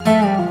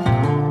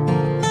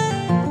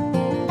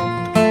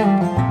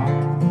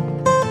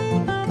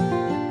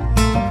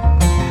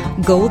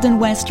Golden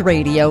West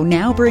Radio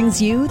now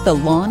brings you the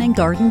Lawn and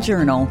Garden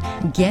Journal.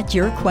 Get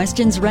your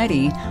questions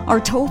ready.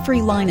 Our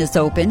toll-free line is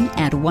open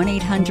at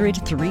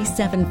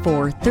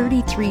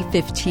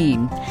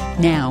 1-800-374-3315.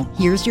 Now,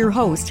 here's your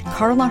host,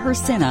 Carla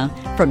Hersina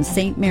from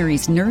St.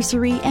 Mary's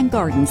Nursery and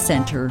Garden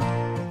Center.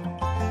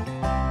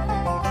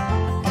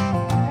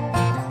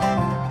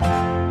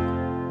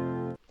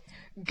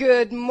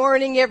 Good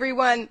morning,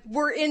 everyone.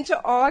 We're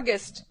into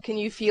August. Can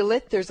you feel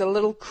it? There's a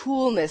little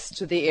coolness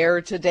to the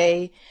air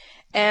today.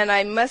 And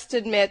I must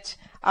admit,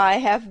 I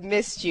have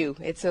missed you.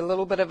 It's a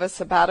little bit of a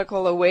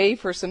sabbatical away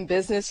for some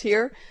business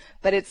here,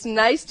 but it's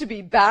nice to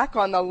be back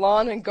on the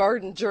Lawn and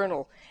Garden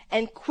Journal.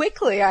 And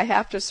quickly, I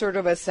have to sort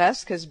of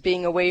assess, because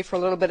being away for a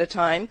little bit of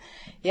time,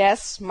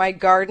 yes, my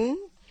garden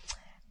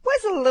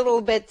was a little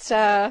bit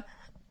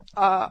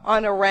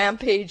on a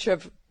rampage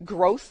of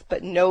growth,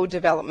 but no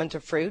development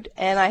of fruit.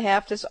 And I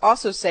have to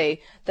also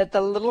say that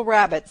the little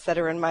rabbits that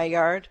are in my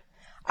yard,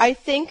 I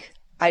think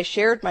I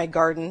shared my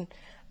garden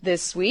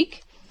this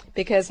week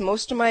because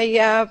most of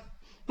my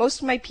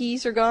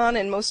peas are gone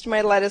and most of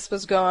my lettuce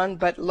was gone,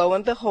 but lo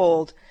and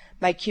behold,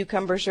 my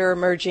cucumbers are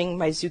emerging,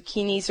 my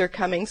zucchinis are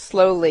coming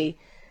slowly.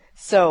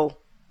 So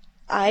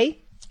I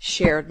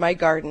shared my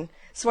garden.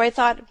 So I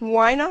thought,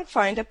 why not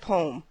find a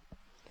poem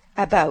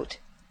about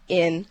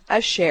in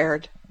a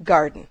shared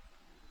garden?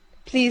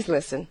 Please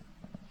listen.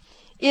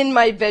 In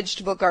my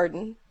vegetable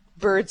garden,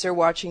 birds are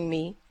watching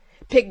me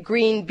pick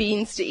green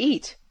beans to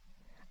eat.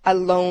 A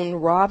lone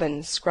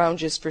robin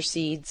scrounges for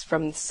seeds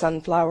from the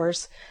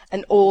sunflowers.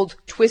 An old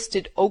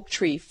twisted oak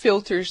tree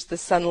filters the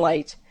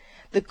sunlight.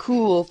 The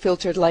cool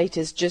filtered light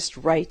is just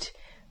right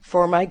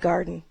for my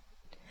garden.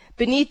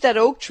 Beneath that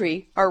oak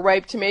tree are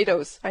ripe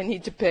tomatoes I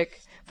need to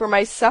pick for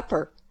my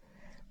supper.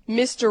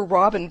 Mr.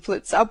 Robin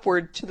flits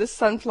upward to the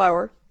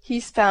sunflower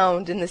he's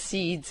found in the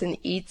seeds and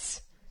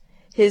eats.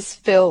 His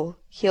fill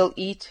he'll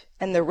eat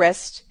and the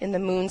rest in the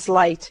moon's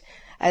light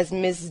as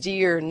Miss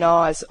Deer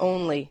gnaws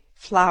only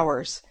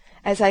flowers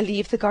as I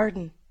leave the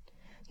garden.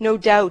 No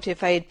doubt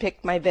if I had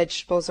picked my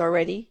vegetables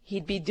already,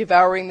 he'd be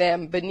devouring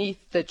them beneath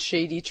that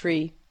shady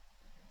tree.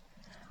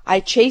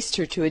 I chased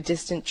her to a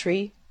distant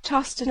tree,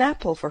 tossed an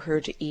apple for her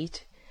to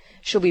eat.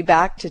 She'll be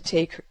back to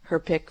take her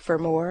pick for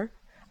more.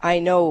 I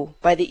know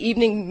by the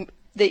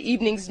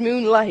evening's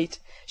moonlight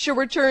she'll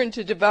return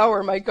to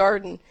devour my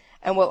garden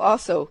and will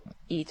also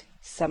eat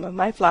some of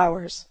my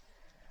flowers.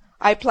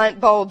 I plant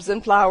bulbs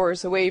and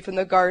flowers away from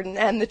the garden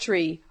and the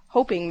tree,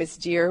 hoping Miss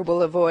Deer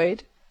will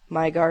avoid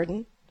my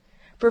garden,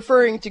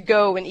 preferring to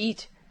go and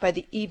eat by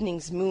the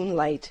evening's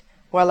moonlight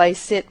while I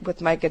sit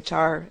with my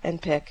guitar and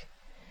pick.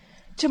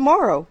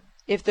 Tomorrow,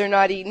 if they're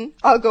not eaten,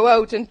 I'll go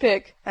out and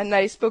pick a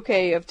nice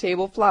bouquet of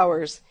table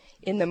flowers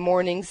in the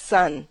morning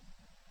sun,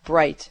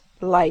 bright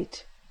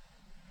light,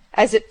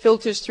 as it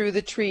filters through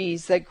the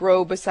trees that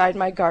grow beside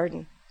my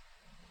garden.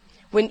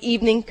 When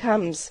evening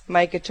comes,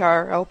 my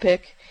guitar I'll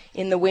pick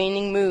in the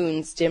waning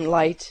moon's dim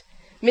light.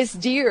 Miss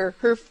Deer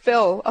her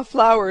fill of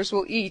flowers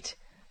will eat.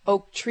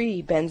 Oak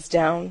tree bends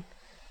down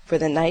for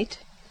the night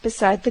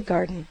beside the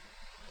garden,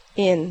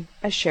 in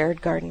a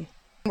shared garden.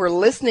 We're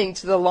listening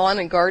to the Lawn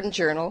and Garden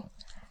Journal.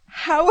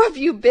 How have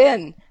you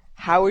been?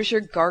 How is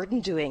your garden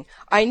doing?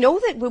 I know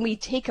that when we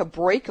take a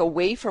break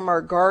away from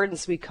our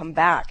gardens, we come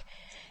back.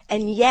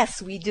 And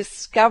yes, we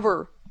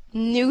discover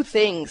new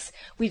things.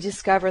 We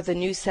discover the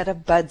new set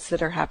of buds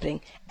that are happening.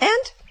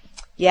 And,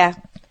 yeah,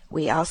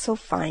 we also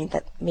find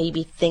that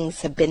maybe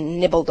things have been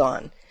nibbled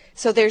on.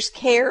 So there's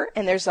care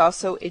and there's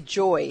also a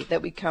joy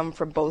that we come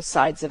from both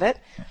sides of it.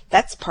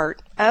 That's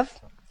part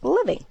of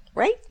living,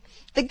 right?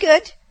 The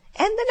good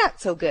and the not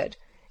so good.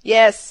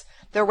 Yes,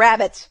 the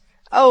rabbit.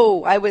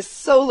 Oh, I was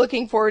so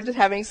looking forward to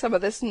having some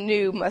of this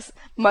new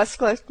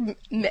musclid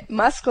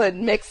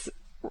mix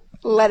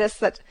lettuce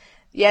that,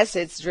 yes,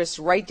 it's just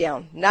right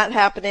down. Not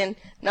happening,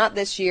 not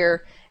this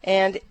year.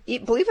 And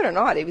believe it or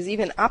not, it was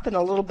even up in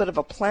a little bit of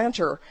a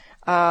planter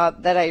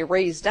that I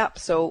raised up.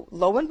 So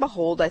lo and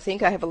behold, I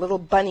think I have a little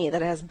bunny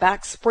that has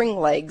back spring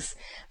legs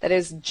that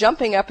is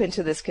jumping up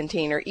into this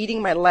container,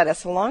 eating my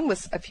lettuce, along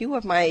with a few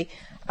of my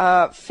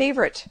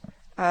favorite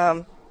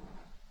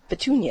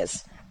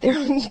petunias.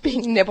 They're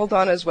being nibbled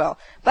on as well.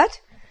 But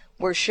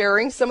we're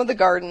sharing some of the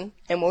garden,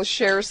 and we'll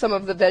share some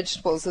of the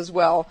vegetables as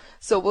well.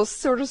 So we'll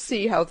sort of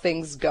see how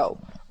things go,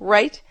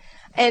 right?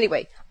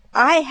 Anyway,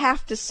 I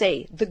have to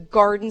say, the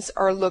gardens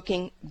are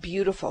looking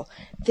beautiful.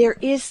 There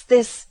is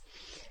this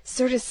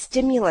sort of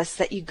stimulus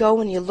that you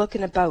go and you look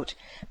and about.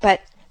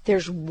 But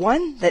there's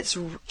one that's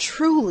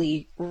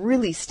truly,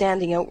 really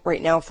standing out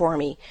right now for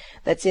me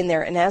that's in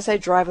there. And as I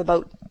drive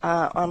about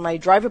on my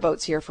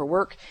drive-abouts here for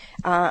work,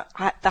 the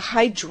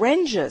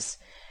hydrangeas.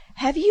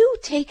 Have you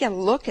taken a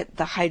look at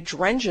the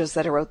hydrangeas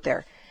that are out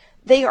there?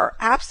 They are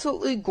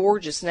absolutely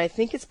gorgeous, and I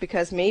think it's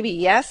because maybe,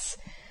 yes,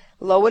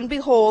 lo and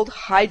behold,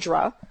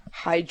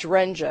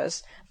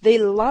 hydrangeas, they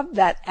love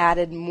that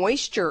added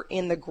moisture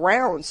in the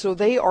ground, so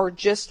they are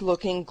just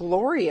looking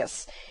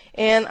glorious.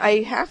 And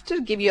I have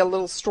to give you a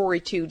little story,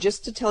 too,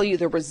 just to tell you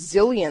the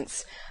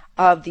resilience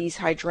of these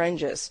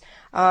hydrangeas.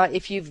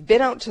 If you've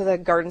been out to the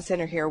garden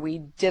center here, we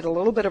did a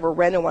little bit of a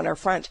reno on our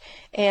front,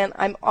 and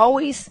I'm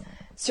always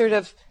sort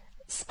of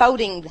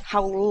spouting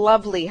how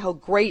lovely, how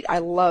great I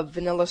love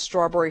vanilla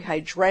strawberry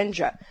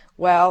hydrangea.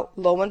 Well,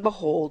 lo and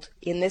behold,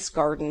 in this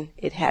garden,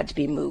 it had to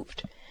be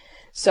moved.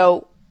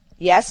 So,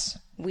 yes,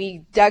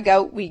 we dug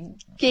out, we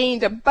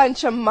gained a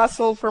bunch of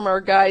muscle from our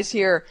guys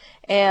here,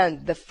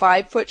 and the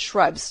 5-foot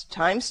shrubs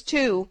times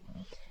 2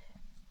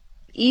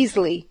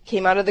 easily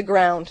came out of the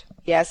ground.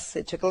 Yes,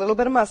 it took a little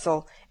bit of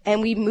muscle,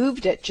 and we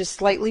moved it just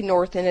slightly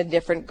north in a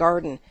different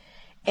garden.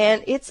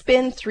 And it's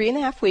been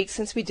 3.5 weeks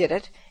since we did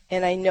it,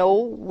 and I know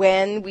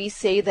when we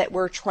say that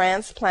we're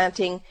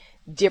transplanting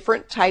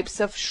different types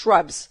of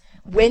shrubs,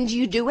 when do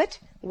you do it?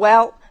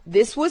 Well,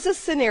 this was a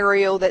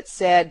scenario that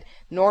said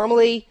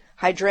normally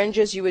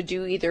hydrangeas you would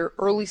do either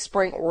early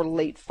spring or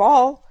late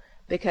fall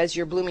because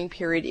your blooming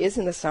period is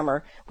in the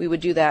summer. We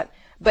would do that.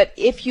 But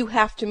if you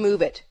have to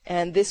move it,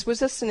 and this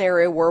was a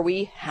scenario where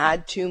we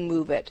had to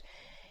move it,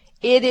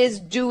 it is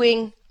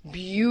doing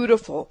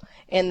beautiful.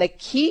 And the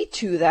key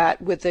to that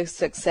with the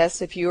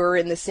success, if you're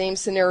in the same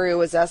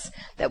scenario as us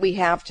that we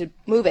have to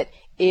move it,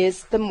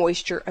 is the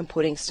moisture and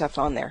putting stuff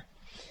on there.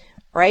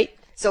 Right?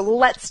 So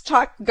let's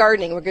talk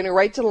gardening. We're going to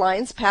right to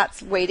lines.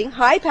 Pat's waiting.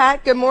 Hi,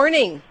 Pat. Good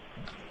morning.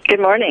 Good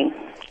morning.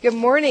 Good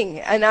morning.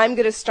 And I'm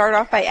going to start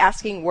off by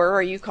asking, where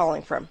are you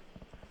calling from?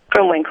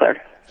 From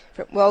Winkler.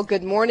 Well,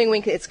 good morning,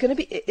 Winkler. It's going to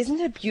be, isn't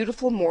it a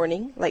beautiful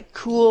morning? Like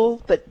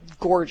cool, but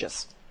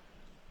gorgeous.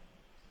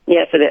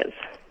 Yes, it is.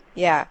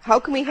 Yeah. How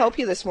can we help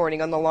you this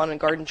morning on the Lawn and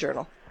Garden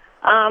Journal?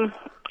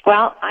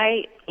 Well,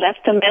 I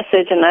left a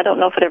message, and I don't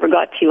know if it ever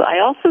got to you. I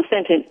also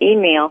sent an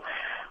email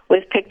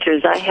with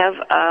pictures. I have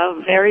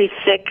a very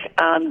sick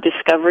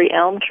Discovery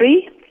elm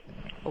tree.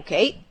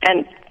 Okay.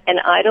 And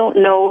I don't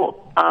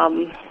know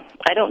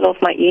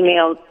if my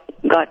email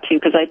got to you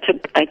because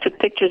I took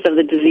pictures of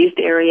the diseased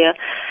area.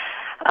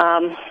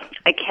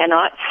 I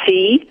cannot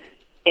see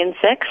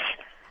insects,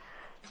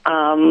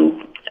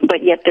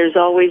 but yet there's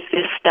always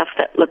this stuff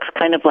that looks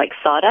kind of like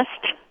sawdust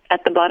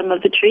at the bottom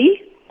of the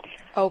tree.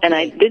 Okay. And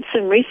I did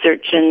some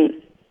research,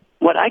 and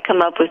what I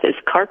come up with is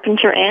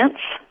carpenter ants.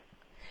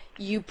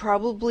 You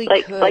probably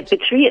could. Like the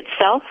tree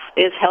itself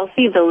is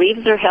healthy, the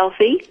leaves are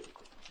healthy,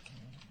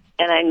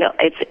 and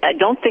I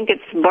don't think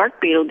it's bark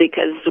beetle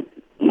because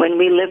when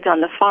we lived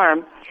on the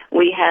farm,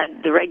 we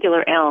had the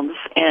regular elms,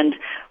 and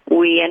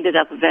we ended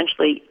up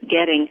eventually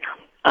getting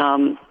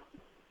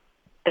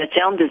Dutch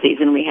elm disease,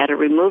 and we had to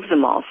remove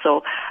them all.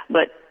 So,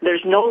 but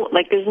there's no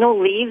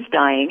leaves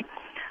dying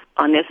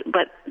on this,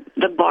 but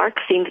the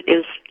bark's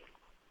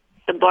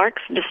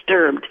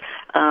disturbed.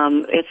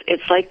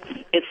 It's like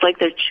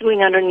they're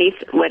chewing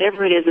underneath,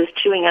 whatever it is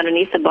chewing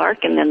underneath the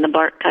bark, and then the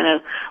bark kind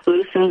of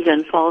loosens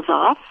and falls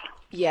off.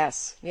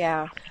 Yes,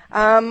 yeah.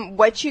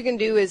 What you can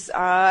do is,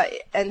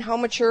 and how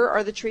mature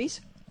are the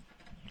trees?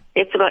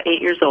 It's about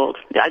 8 years old.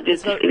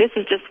 This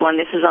is just one.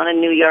 This is on a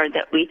new yard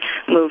that we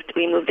moved.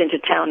 We moved into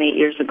town 8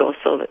 years ago,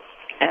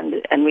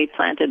 and we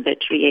planted the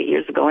tree 8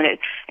 years ago, and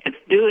it's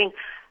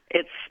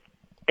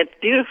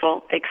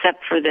beautiful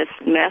except for this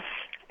mess.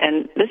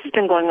 And this has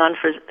been going on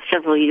for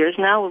several years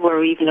now, where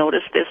we've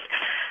noticed this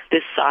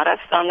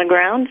sawdust on the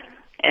ground,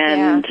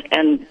 and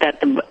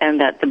that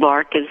the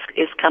bark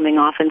is coming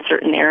off in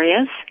certain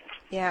areas.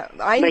 Yeah,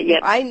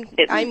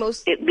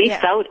 it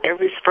leaves out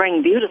every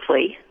spring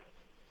beautifully.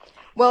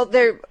 Well,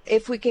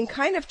 if we can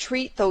kind of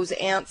treat those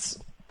ants,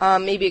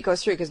 maybe it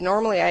goes through, because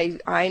normally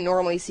I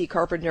normally see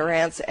carpenter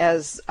ants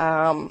as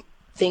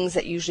things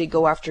that usually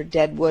go after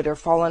dead wood or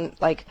fallen,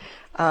 like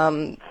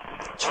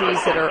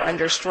trees that are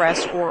under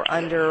stress or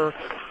under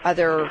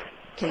other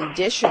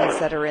conditions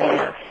that are in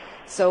there.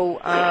 So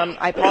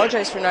I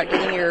apologize for not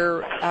getting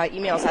your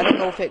emails. I don't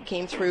know if it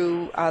came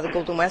through the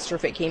Golden West or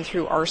if it came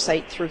through our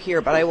site through here,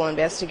 but I will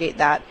investigate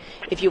that.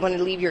 If you want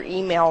to leave your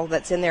email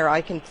that's in there,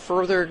 I can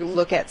further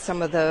look at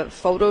some of the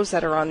photos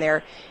that are on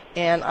there,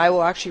 and I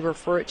will actually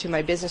refer it to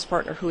my business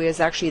partner, who is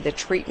actually the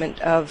treatment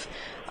of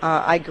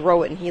I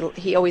Grow It, and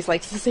he always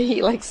likes to say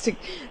he likes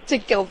to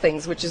kill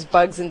things, which is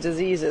bugs and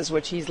diseases,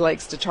 which he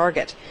likes to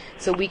target.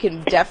 So we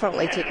can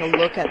definitely take a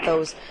look at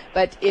those.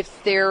 But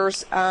if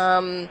there's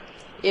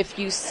if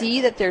you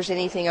see that there's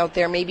anything out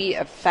there, maybe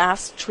a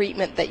fast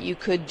treatment that you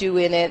could do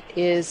in it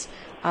is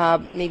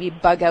maybe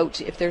bug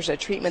out. If there's a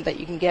treatment that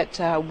you can get,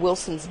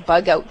 Wilson's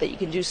bug out, that you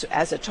can do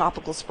as a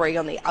topical spray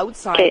on the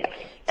outside. Okay.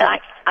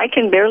 I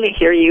can barely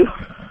hear you.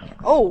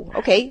 Oh,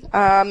 okay.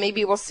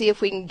 Maybe we'll see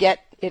if we can get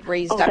it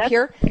raised up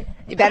here.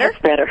 Better?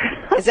 That's better.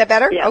 Is that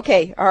better? Yeah.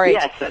 Okay, all right.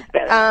 Yes, that's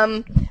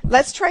better.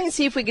 Let's try and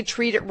see if we could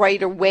treat it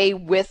right away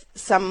with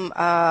some,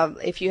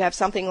 if you have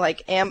something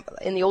like, in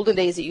the olden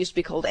days it used to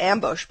be called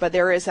ambush, but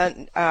there is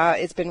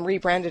it's been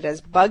rebranded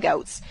as bug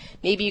outs.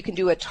 Maybe you can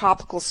do a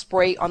topical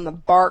spray on the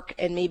bark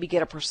and maybe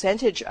get a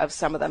percentage of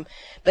some of them,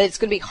 but it's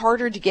going to be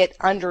harder to get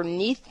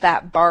underneath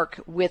that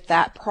bark with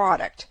that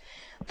product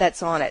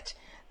that's on it.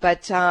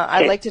 But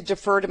I'd like to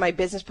defer to my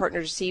business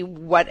partner to see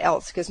what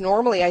else, because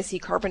normally I see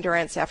carpenter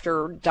ants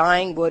after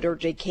dying wood or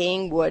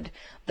decaying wood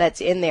that's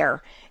in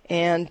there.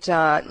 and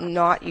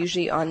not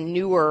usually on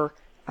newer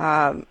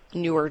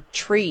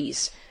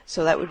trees.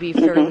 So that would be a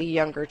fairly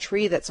younger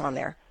tree that's on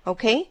there.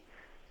 Okay?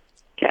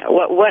 Yeah.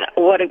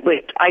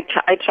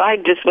 I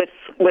tried just with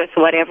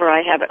whatever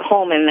I have at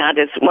home, and that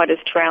is what is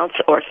Trounce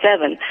or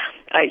 7.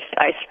 I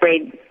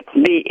sprayed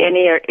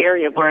any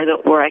area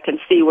where I can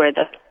see where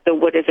the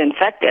wood is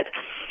infected.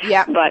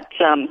 Yeah. But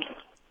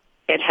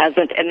it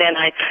hasn't. And then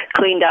I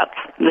cleaned up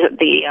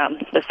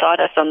the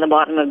sawdust on the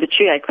bottom of the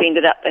tree. I cleaned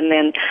it up, and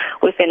then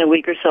within a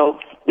week or so,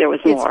 there was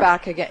more. It's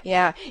back again.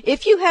 Yeah.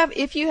 If you have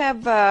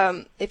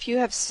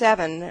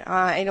 7,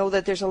 I know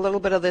that there's a little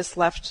bit of this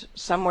left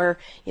somewhere,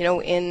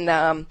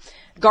 in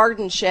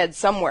garden shed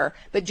somewhere.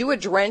 But do a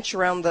drench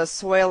around the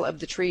soil of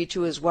the tree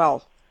too as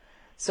well.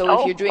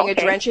 So if you're doing a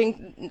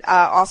drenching,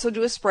 also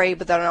do a spray,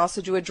 but then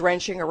also do a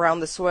drenching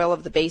around the soil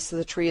of the base of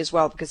the tree as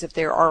well, because if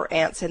there are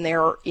ants in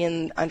there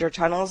under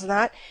tunnels and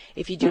that,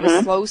 if you do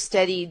a slow,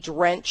 steady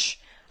drench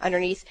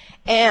underneath,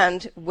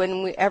 and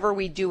whenever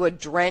we do a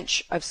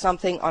drench of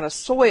something on a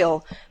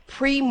soil,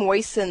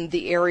 pre-moisten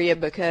the area,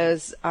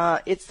 because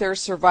it's their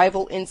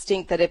survival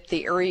instinct that if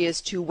the area is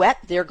too wet,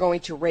 they're going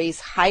to raise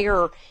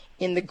higher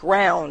in the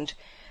ground,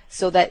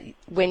 so that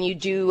when you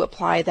do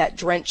apply that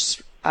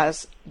drench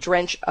of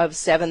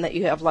 7 that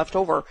you have left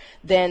over,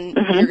 then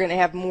you're going to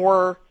have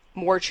more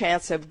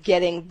chance of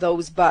getting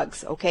those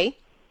bugs. Okay.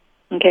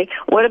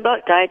 What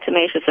about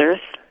diatomaceous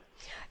earth?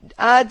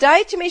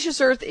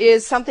 Diatomaceous earth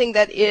is something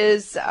that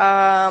is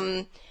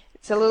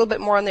it's a little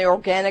bit more on the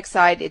organic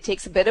side. It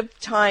takes a bit of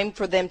time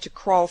for them to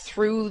crawl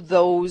through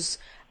those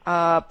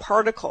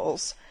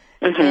particles.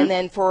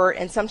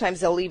 And sometimes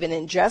they'll even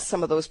ingest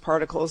some of those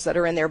particles that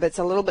are in there, but it's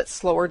a little bit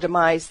slower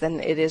demise than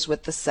it is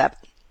with the 7.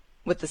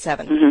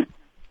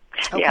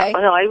 Okay. Yeah,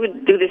 well, no, I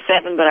would do the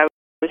 7, but I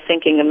was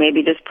thinking of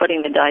maybe just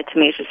putting the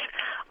diatomaceous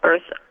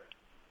earth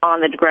on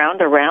the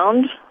ground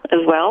around as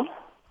well.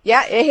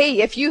 Yeah,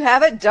 hey, if you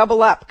have it,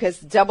 double up, because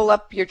double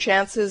up your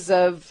chances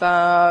of,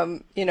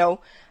 of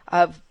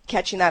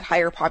catching that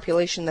higher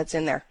population that's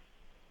in there.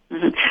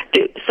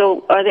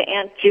 So are the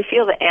ants, do you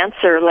feel the ants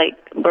are like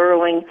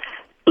burrowing,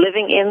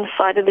 living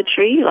inside of the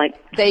tree?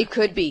 They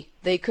could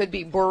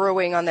be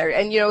burrowing on there.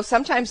 And,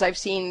 sometimes I've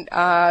seen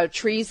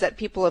trees that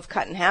people have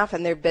cut in half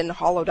and they've been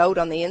hollowed out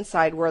on the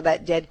inside where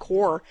that dead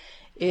core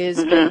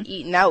is been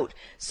eaten out.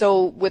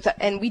 So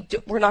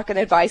we're not going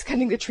to advise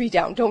cutting the tree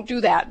down. Don't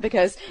do that,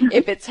 because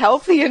if it's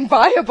healthy and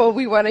viable,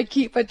 we want to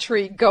keep a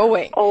tree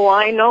going. Oh,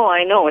 I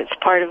know. It's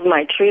part of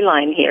my tree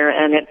line here,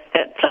 and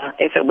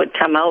if it would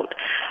come out,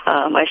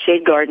 my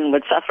shade garden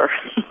would suffer.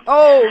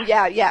 Oh,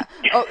 yeah.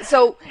 Oh,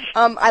 so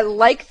I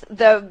like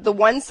the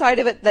one side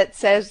of it that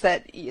says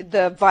that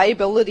the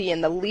viability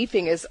and the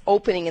leafing is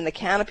opening and the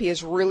canopy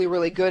is really,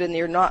 really good, and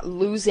you're not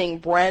losing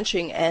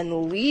branching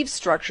and leaf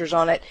structures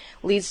on it.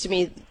 Leads to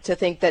me to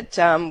think that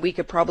we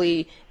could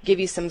probably give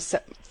you some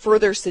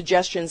further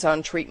suggestions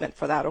on treatment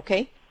for that.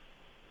 Okay?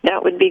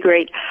 That would be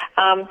great.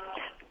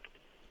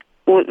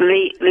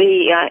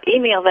 The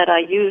email that I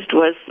used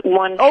was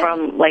one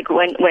from when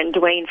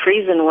Dwayne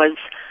Friesen was,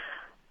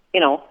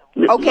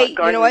 Okay,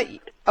 you know what?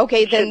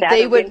 Okay, then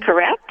they would been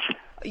correct.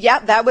 Yeah,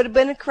 that would have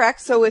been correct.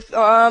 So if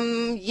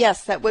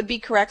yes, that would be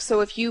correct. So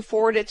if you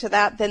forward it to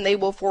that, then they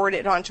will forward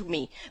it on to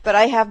me. But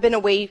I have been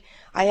away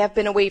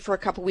for a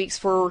couple weeks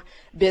for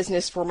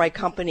business for my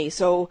company,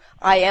 so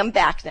I am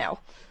back now.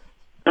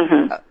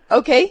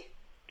 Okay.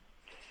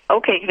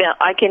 Okay, now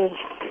I can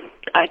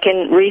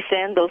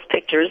resend those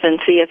pictures and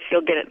see if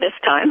you'll get it this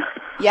time.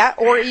 Yeah,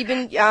 or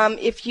even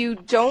if you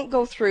don't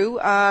go through,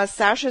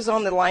 Sasha's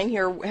on the line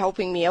here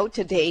helping me out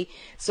today.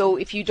 So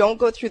if you don't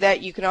go through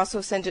that, you can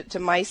also send it to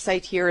my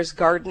site here is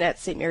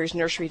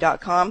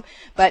garden@stmarysnursery.com.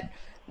 But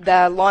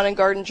the Lawn and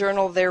Garden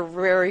Journal, they're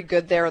very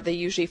good there. They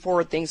usually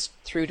forward things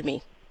through to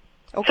me.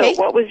 Okay.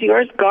 So what was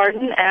yours?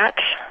 Garden at?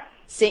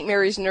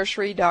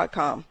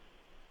 stmarysnursery.com.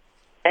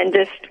 And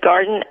just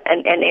garden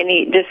and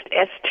any, just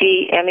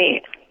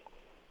STME?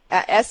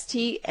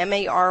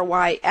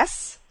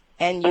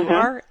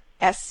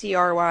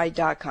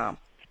 STMARYSNURSCRY.com.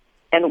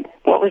 And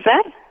what was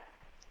that?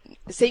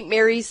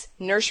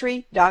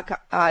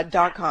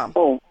 stmarysnursery.com.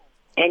 Oh,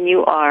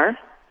 NUR?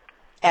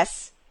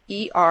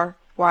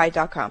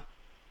 SERY.com.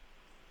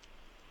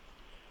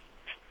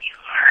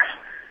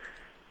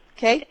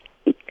 Okay?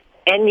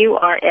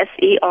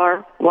 NURSERY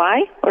or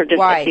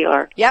just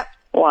SER? Yep.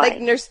 Why?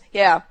 Like nurse,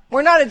 yeah.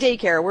 We're not a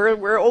daycare.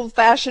 We're old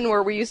fashioned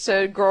where we used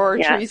to grow our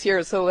trees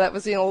here. So that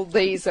was the old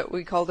days that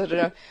we called it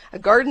a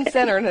garden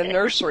center and a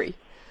nursery.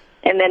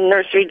 And then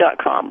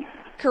nursery.com.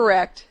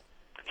 Correct.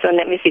 So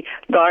let me see.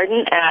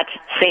 Garden at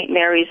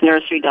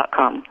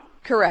stmarysnursery.com.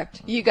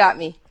 Correct. You got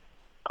me.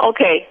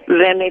 Okay.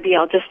 Then maybe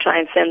I'll just try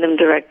and send them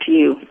direct to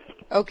you.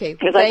 Okay.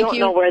 Because I don't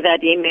know where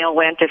that email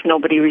went if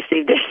nobody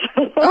received it.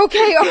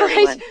 Okay. All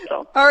right.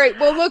 All right.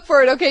 We'll look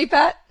for it. Okay,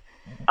 Pat?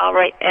 All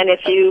right. And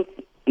if you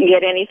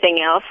get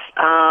anything else,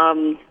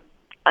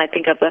 I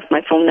think I've left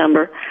my phone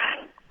number.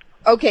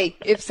 Okay.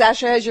 If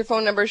Sasha has your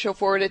phone number, she'll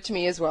forward it to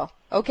me as well.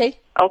 Okay?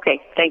 Okay.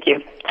 Thank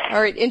you.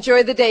 All right.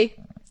 Enjoy the day.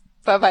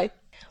 Bye-bye.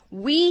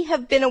 we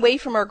have been away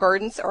from our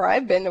gardens, or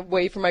I've been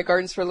away from my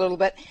gardens for a little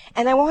bit,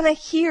 and I want to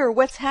hear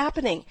what's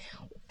happening.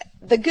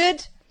 The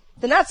good,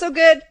 the not so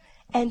good,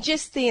 and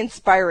just the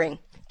inspiring.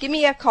 Give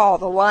me a call.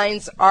 The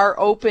lines are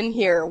open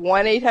here,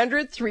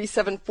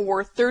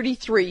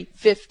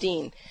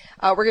 1-800-374-3315.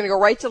 We're going to go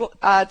right to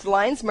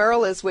lines.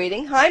 Merrill is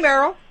waiting. Hi,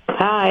 Merrill.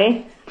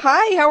 Hi.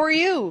 Hi, how are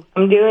you?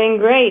 I'm doing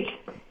great.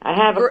 I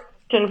have a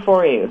question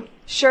for you.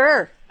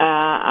 Sure.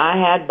 I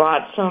had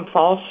bought some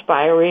false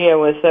spirea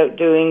without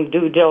doing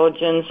due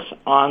diligence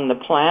on the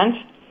plant,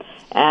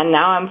 and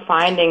now I'm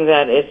finding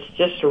that it's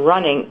just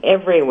running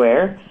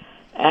everywhere,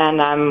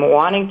 and I'm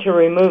wanting to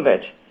remove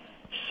it.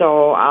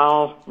 So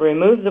I'll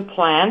remove the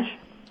plant,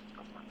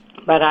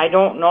 but I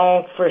don't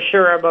know for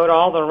sure about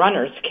all the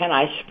runners. Can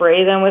I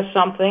spray them with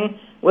something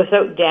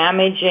without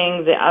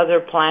damaging the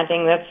other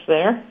planting that's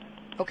there?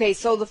 Okay,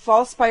 so the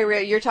false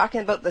spirea, you're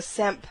talking about the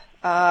Semp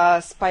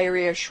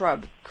spirea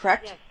shrub,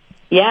 correct? Yes.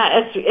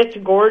 Yeah, it's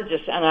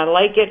gorgeous, and I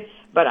like it,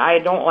 but I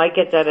don't like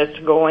it that it's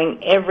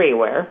going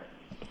everywhere.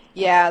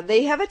 Yeah,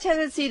 they have a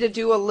tendency to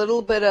do a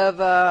little bit of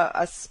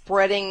a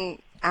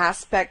spreading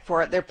aspect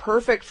for it. They're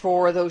perfect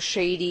for those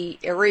shady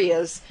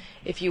areas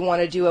if you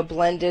want to do a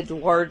blended,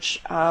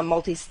 large,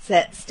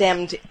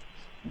 multi-stemmed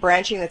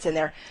branching that's in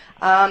there.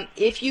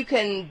 If you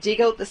can dig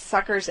out the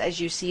suckers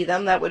as you see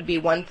them, that would be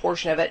one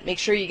portion of it. Make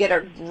sure you get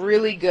a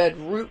really good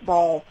root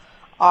ball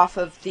off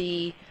of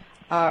the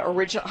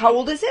original. How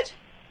old is it?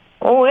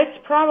 Oh, it's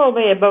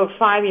probably about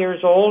 5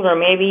 years old, or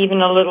maybe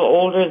even a little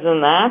older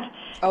than that.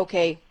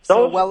 Okay,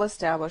 so well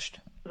established.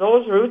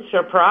 Those roots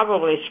are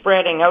probably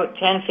spreading out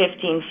 10,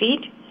 15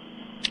 feet.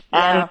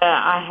 And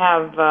I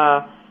have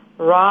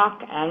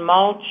rock and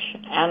mulch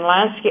and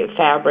landscape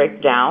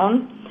fabric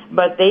down,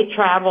 but they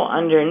travel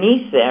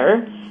underneath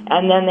there,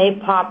 and then they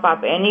pop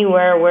up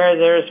anywhere where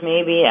there's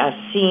maybe a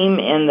seam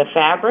in the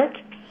fabric.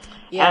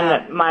 Yeah.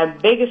 And my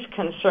biggest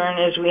concern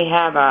is we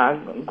have a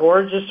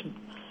gorgeous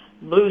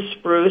blue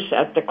spruce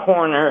at the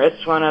corner.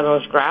 It's one of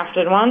those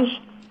grafted ones,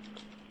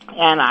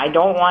 and I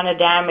don't want to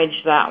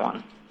damage that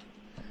one.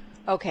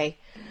 Okay.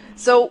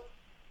 So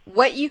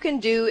what you can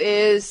do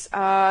is,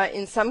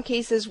 in some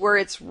cases where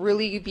it's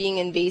really being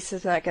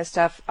invasive and that kind of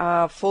stuff,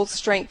 full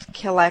strength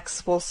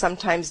Kill-X will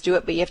sometimes do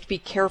it, but you have to be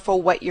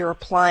careful what you're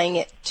applying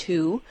it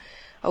to.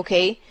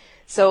 Okay.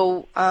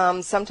 So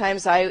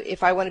sometimes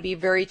if I want to be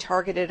very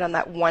targeted on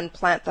that one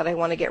plant that I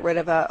want to get rid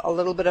of, a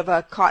little bit of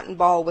a cotton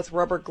ball with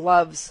rubber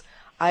gloves,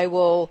 I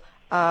will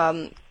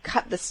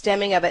cut the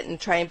stemming of it and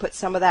try and put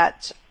some of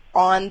that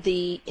on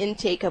the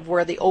intake of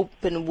where the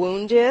open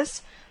wound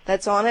is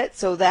that's on it.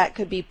 So that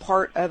could be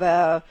part of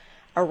a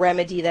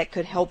remedy that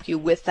could help you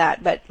with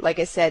that. But like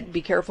I said,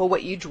 be careful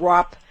what you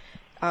drop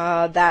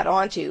that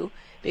onto,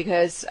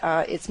 because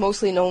it's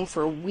mostly known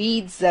for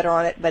weeds that are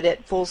on it, but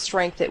at full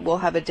strength it will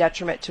have a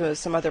detriment to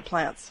some other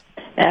plants.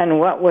 And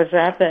what was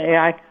that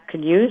I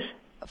could use?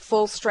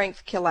 Full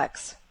strength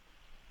Kill-X.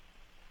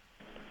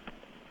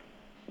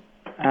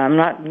 I'm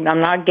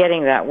not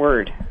getting that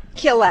word.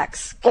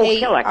 Kill-X.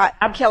 Kill-X.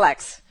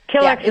 Kill-X.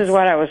 Kill-X is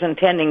what I was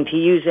intending to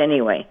use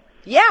anyway.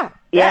 Yeah.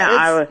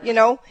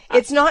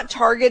 It's not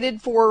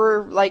targeted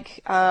for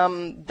like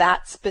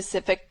that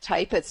specific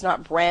type. It's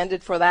not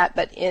branded for that.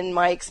 But in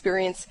my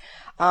experience,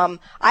 I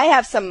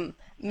have some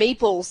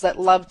maples that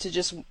love to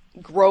just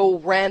grow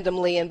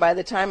randomly, and by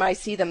the time I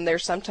see them, they're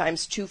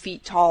sometimes 2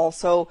 feet tall.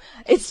 So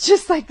it's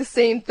just like the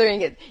same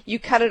thing. You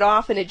cut it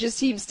off, and it just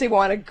seems to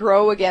want to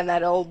grow again.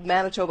 That old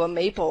Manitoba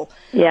maple.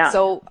 Yeah.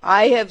 So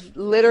I have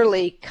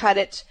literally cut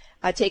it.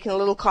 Taken a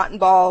little cotton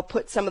ball,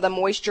 put some of the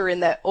moisture in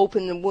the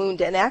open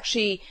wound, and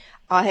actually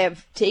I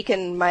have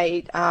taken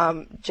my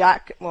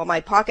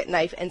my pocket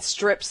knife and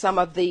stripped some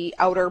of the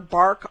outer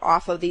bark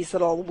off of these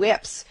little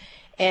whips,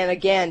 and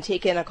again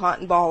taken a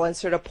cotton ball and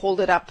sort of pulled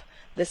it up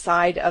the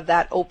side of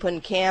that open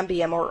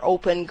cambium or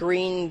open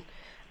green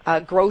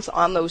growth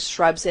on those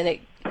shrubs, and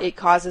it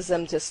causes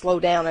them to slow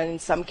down, and in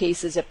some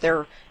cases, if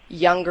they're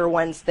younger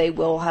ones, they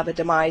will have a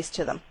demise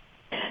to them.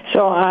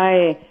 So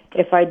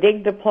if I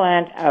dig the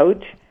plant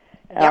out,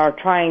 or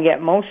try and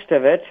get most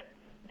of it,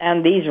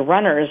 and these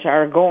runners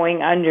are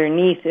going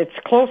underneath. It's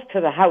close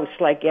to the house,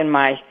 like in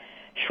my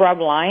shrub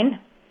line.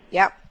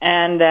 Yep.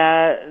 And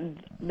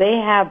they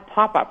have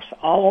pop-ups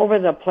all over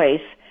the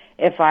place.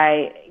 If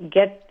I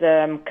get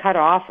them cut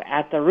off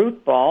at the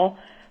root ball,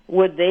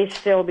 would they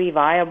still be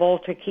viable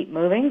to keep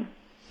moving?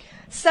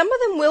 Some of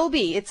them will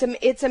be. It's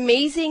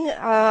amazing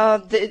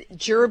the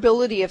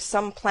durability of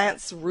some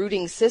plants'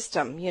 rooting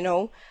system,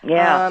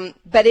 Yeah.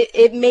 But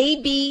it may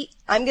be.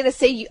 I'm going to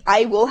say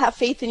I will have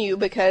faith in you,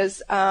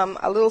 because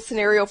a little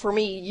scenario for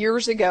me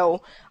years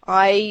ago.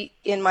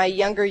 In my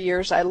younger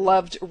years, I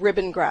loved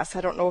ribbon grass.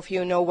 I don't know if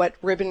you know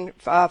what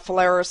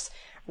Phalaris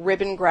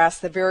ribbon grass,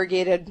 the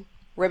variegated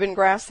ribbon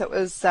grass that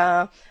was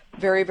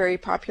very, very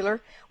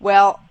popular.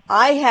 Well,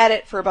 I had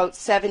it for about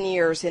 7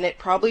 years, and it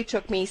probably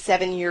took me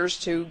 7 years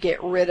to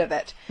get rid of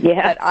it.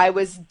 Yeah. But I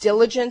was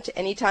diligent.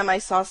 Anytime I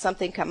saw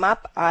something come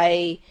up,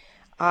 I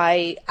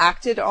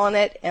acted on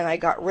it, and I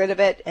got rid of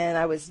it, and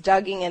I was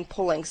dugging and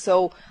pulling.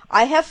 So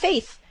I have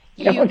faith.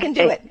 You can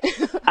do it.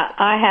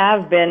 I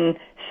have been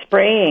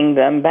spraying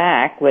them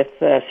back with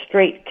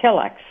straight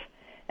Killex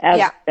as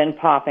it's been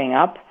popping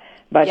up,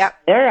 but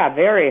they're a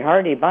very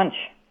hardy bunch.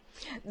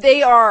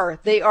 They are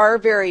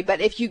very,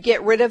 but if you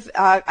get rid of,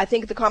 I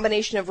think the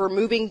combination of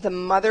removing the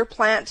mother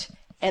plant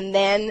and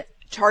then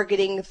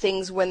targeting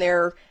things when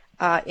they're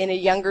in a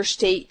younger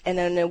state and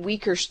in a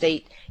weaker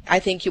state, I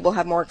think you will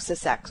have more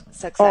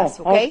success,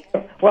 okay?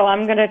 Well,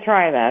 I'm going to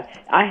try that.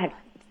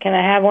 Can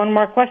I have one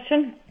more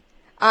question?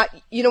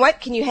 You know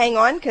what? Can you hang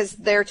on? Because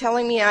they're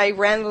telling me I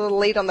ran a little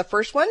late on the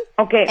first one.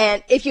 Okay.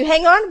 And if you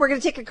hang on, we're going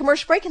to take a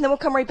commercial break, and then we'll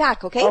come right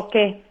back, okay?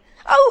 Okay.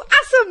 Oh,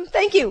 awesome.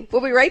 Thank you.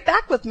 We'll be right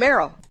back with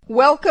Meryl.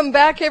 Welcome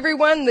back,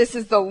 everyone. This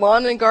is the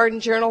Lawn and Garden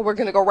Journal. We're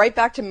going to go right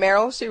back to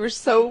Meryl. She was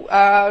so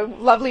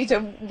lovely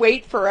to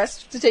wait for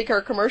us to take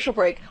our commercial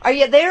break. Are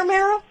you there,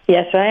 Meryl?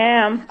 Yes, I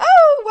am.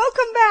 Oh,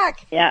 welcome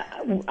back. Yeah.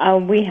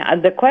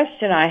 The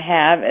question I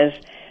have is,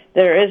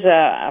 there is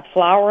a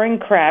flowering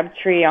crab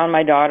tree on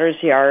my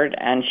daughter's yard,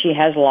 and she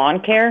has lawn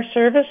care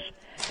service.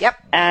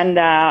 Yep. And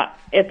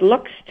it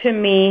looks to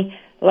me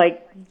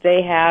like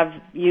they have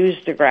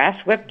used a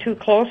grass whip too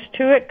close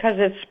to it, because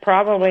it's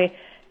probably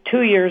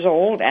 2 years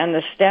old and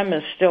the stem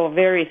is still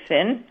very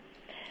thin,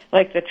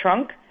 like the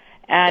trunk,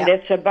 and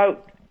it's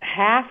about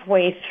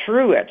halfway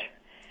through it.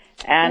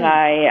 And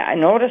I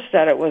noticed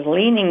that it was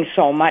leaning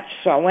so much,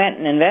 so I went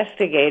and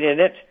investigated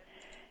it,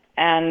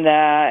 and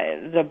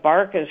the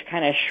bark is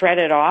kind of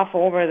shredded off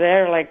over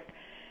there,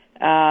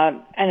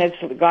 and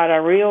it's got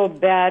a real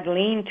bad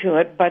lean to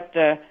it, but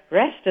the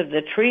rest of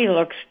the tree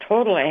looks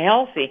totally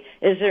healthy.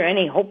 Is there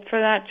any hope for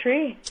that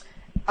tree?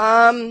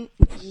 I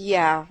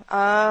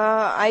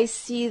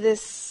see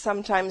this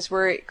sometimes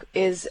where it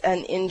is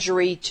an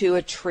injury to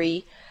a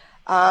tree.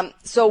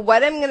 So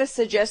what I'm going to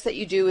suggest that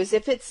you do is,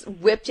 if it's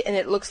whipped and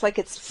it looks like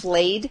it's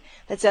flayed,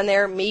 that's in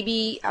there,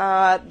 maybe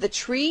the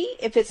tree,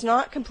 if it's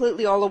not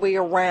completely all the way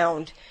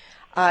around,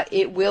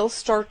 it will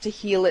start to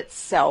heal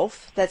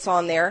itself, that's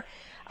on there.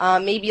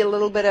 Maybe a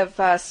little bit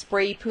of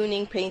spray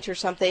pruning paint or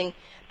something,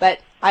 but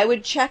I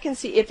would check and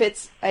see if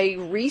it's a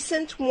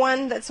recent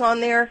one that's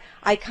on there.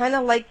 I kind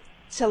of like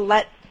to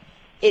let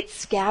it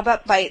scab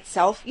up by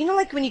itself. You know,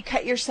 like when you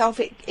cut yourself,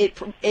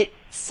 it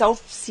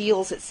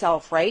self-seals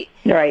itself, right?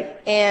 Right.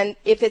 And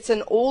if it's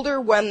an older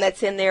one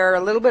that's in there,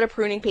 a little bit of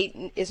pruning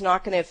paint is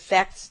not going to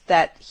affect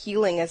that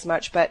healing as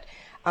much. But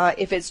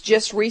if it's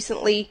just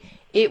recently,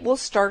 it will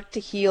start to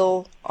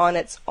heal on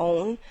its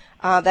own.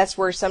 That's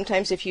where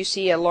sometimes if you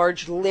see a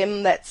large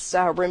limb that's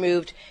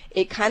removed,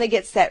 it kind of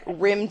gets that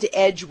rimmed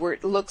edge where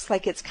it looks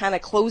like it's kind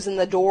of closing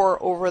the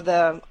door over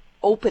the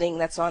opening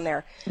that's on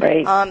there.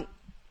 Right.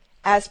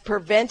 As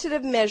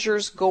preventative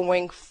measures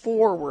going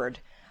forward,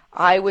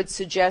 I would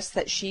suggest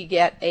that she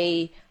get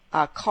a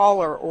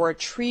collar or a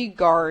tree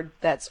guard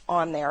that's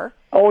on there.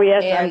 Oh,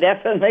 yes, I'm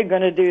definitely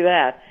going to do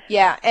that.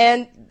 Yeah,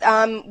 and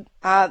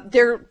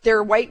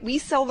they're white. We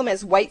sell them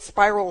as white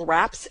spiral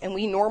wraps, and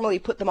we normally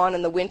put them on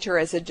in the winter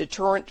as a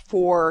deterrent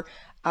for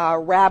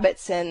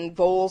rabbits and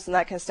voles and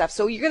that kind of stuff.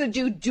 So you're going to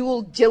do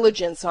dual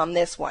diligence on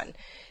this one,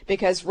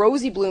 because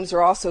rosy blooms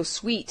are also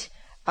sweet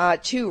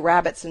to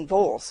rabbits and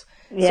voles.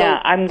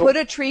 Yeah, so put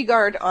a tree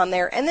guard on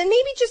there, and then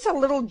maybe just a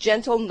little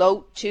gentle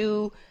note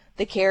to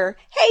the care.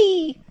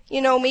 Hey,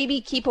 maybe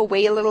keep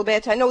away a little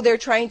bit. I know they're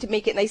trying to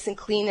make it nice and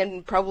clean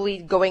and probably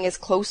going as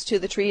close to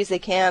the tree as they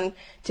can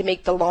to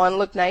make the lawn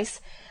look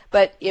nice.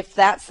 But if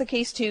that's the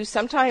case too,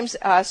 sometimes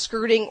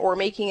skirting or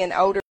making an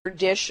outer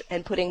dish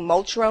and putting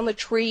mulch around the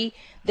tree,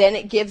 then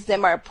it gives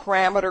them a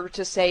parameter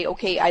to say,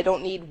 okay, I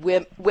don't need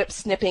whip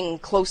snipping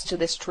close to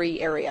this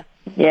tree area.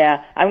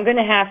 Yeah, I'm going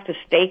to have to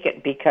stake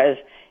it because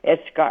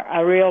it's got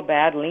a real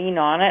bad lean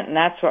on it, and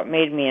that's what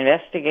made me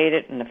investigate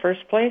it in the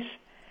first place.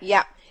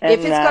 Yeah. And,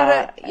 if it's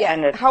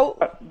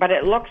got but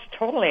it looks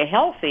totally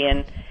healthy,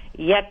 and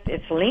yet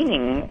it's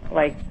leaning,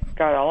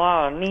 got a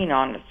lot of lean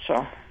on it,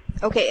 so.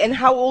 Okay, and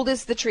how old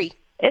is the tree?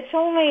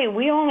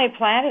 We only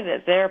planted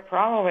it there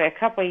probably a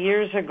couple of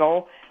years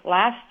ago.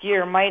 Last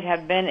year might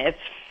have been its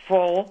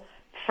full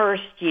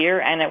first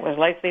year, and it was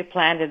likely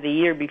planted the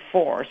year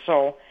before,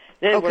 so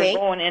we're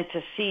going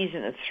into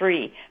season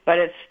 3, but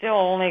it's still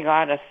only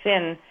got a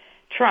thin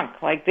trunk.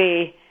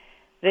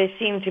 They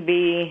seem to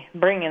be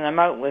bringing them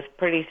out with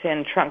pretty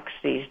thin trunks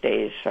these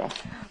days. So.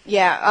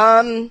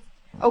 Yeah.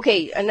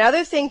 Okay.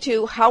 Another thing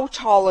too. How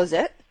tall is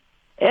it?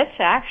 It's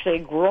actually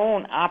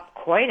grown up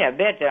quite a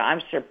bit.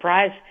 I'm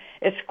surprised.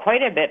 It's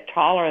quite a bit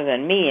taller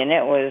than me, and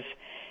it was,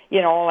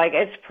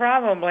 it's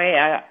probably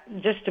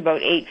just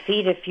about 8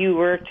 feet if you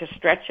were to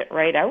stretch it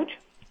right out.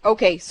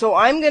 Okay, so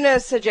I'm going to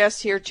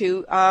suggest here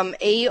too,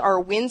 our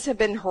winds have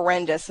been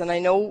horrendous, and I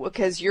know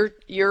because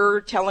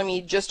you're telling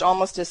me just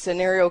almost a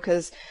scenario,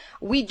 because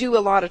we do a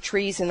lot of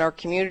trees in our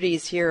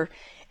communities here,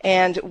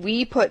 and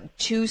we put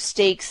 2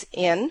 stakes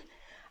in,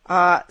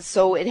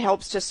 so it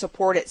helps to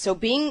support it. So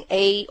being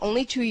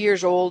only 2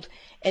 years old,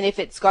 and if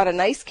it's got a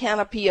nice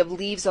canopy of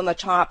leaves on the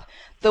top,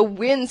 the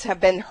winds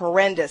have been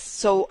horrendous.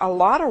 So a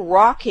lot of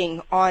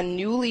rocking on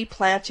newly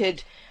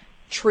planted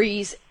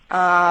trees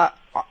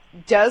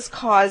does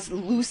cause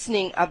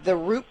loosening of the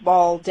root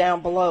ball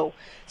down below.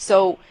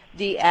 So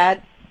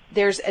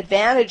there's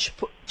advantage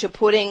to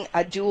putting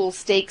a dual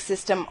stake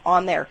system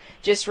on there.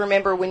 Just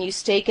remember, when you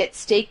stake it,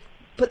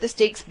 put the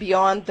stakes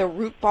beyond the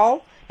root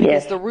ball,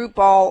 because the root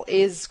ball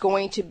is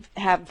going to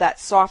have that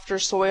softer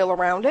soil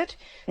around it.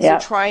 So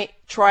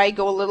try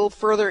go a little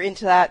further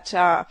into that.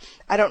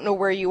 I don't know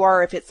where you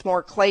are, if it's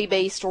more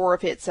clay-based or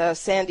if it's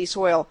sandy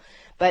soil,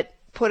 but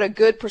put a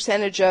good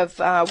percentage of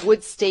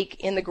wood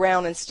stake in the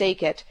ground and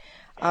stake it.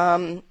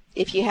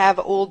 If you have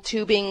old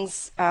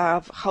tubings,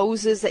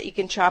 hoses that you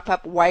can chop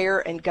up, wire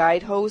and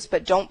guide hose,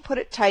 but don't put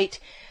it tight.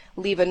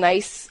 Leave a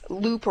nice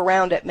loop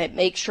around it.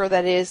 Make sure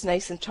that it is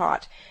nice and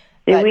taut.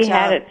 But, we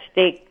had it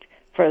staked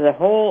for the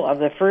whole of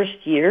the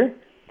first year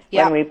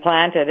when we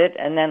planted it,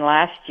 and then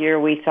last year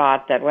we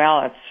thought that,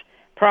 well, it's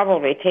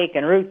probably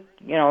taken root,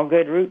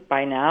 good root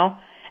by now,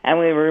 and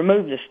we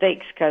removed the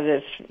stakes because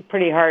it's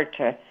pretty hard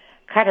to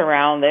cut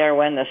around there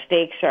when the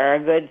stakes are a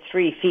good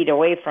 3 feet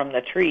away from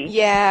the tree.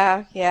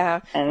 Yeah.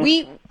 And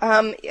we,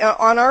 on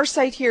our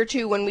site here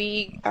too, when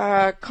we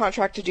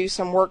contract to do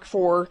some work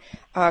for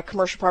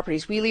commercial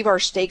properties, we leave our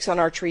stakes on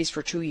our trees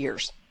for 2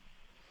 years.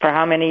 For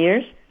how many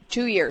years?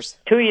 2 years.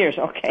 2 years,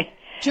 okay.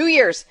 2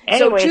 years.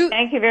 Anyway,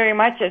 thank you very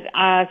much. It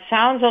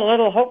sounds a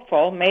little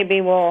hopeful.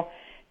 Maybe we'll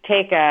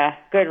take a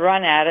good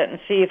run at it and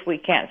see if we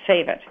can't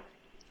save it.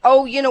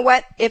 Oh, you know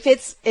what? If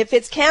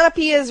its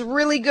canopy is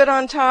really good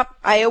on top,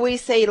 I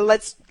always say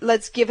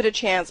let's give it a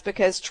chance,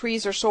 because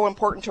trees are so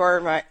important to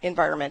our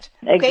environment.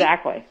 Okay?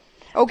 Exactly.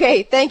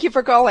 Okay, thank you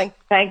for calling.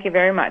 Thank you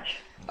very much.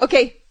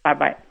 Okay.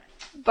 Bye-bye.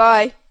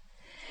 Bye.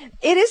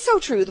 It is so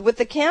true with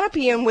the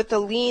canopy and with the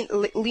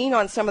lean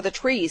on some of the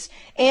trees.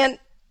 And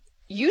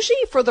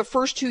usually for the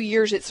first 2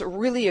 years, it's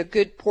really a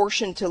good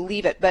portion to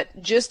leave it.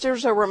 But just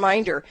as a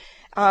reminder,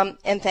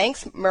 and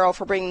thanks, Meryl,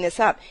 for bringing this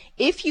up,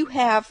 if you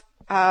have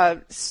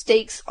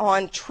stakes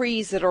on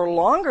trees that are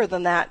longer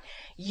than that,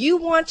 you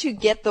want to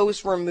get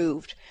those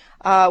removed.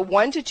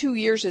 1 to 2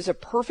 years is a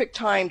perfect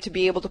time to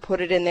be able to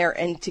put it in there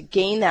and to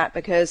gain that,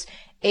 because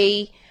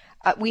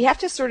we have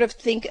to sort of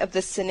think of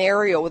the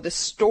scenario, the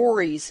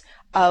stories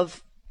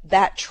of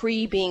that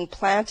tree being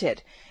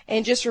planted.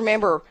 And just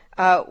remember,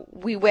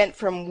 we went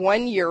from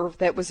 1 year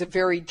that was a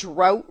very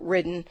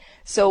drought-ridden.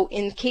 So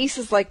in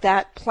cases like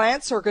that,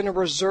 plants are going to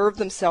reserve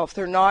themselves.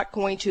 They're not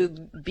going to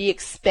be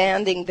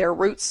expanding their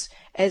roots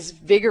as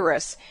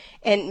vigorous.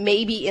 And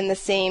maybe in the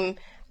same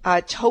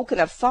token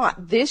of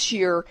thought, this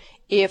year,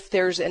 if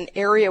there's an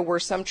area where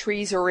some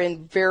trees are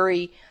in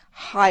very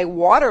high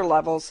water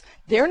levels,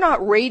 they're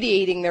not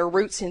radiating their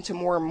roots into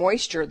more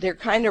moisture. They're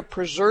kind of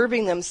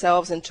preserving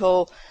themselves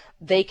until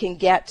they can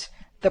get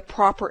the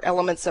proper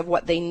elements of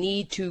what they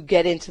need to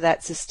get into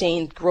that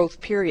sustained growth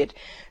period.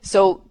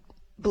 So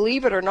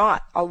believe it or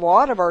not, a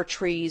lot of our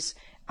trees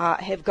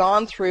have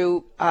gone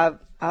through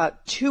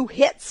 2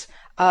 hits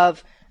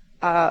of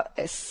a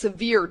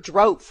severe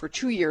drought for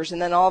 2 years,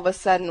 and then all of a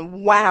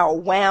sudden, wow,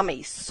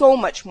 whammy, so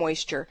much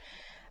moisture.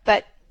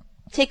 But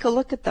take a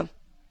look at them.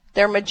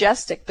 They're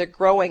majestic, they're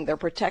growing, they're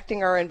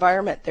protecting our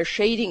environment, they're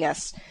shading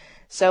us.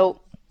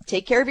 So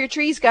take care of your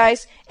trees,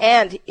 guys.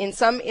 And in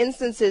some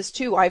instances,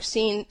 too, I've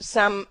seen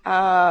some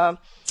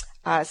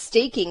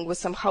staking with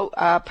some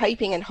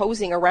piping and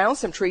hosing around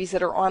some trees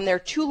that are on there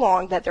too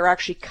long, that they're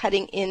actually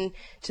cutting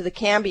into the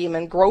cambium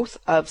and growth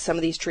of some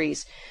of these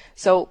trees.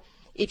 So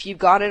if you've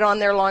got it on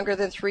there longer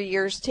than 3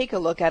 years, take a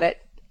look at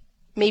it.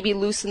 Maybe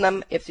loosen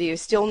them. If you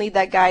still need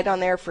that guide on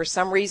there for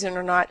some reason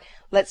or not,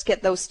 let's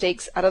get those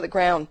stakes out of the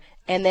ground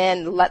and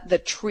then let the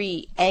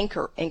tree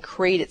anchor and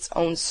create its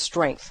own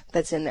strength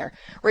that's in there.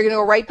 We're going to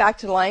go right back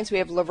to the lines. We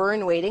have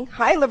Laverne waiting.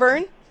 Hi,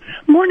 Laverne.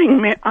 Morning,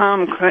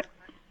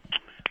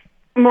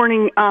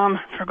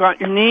 forgot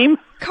your name.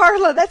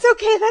 Carla, that's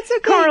okay.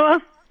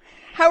 Carla.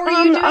 How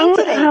are you doing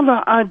today? I have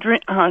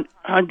a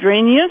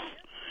hydrangeas,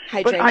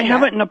 but I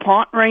have it in a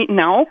pot right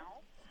now.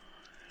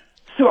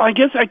 So I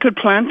guess I could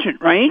plant it,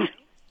 right?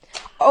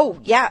 Oh,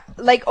 yeah.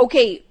 Like,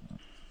 okay,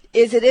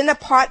 is it in a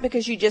pot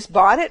because you just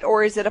bought it,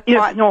 or is it a pot?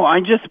 Yes, no, I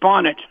just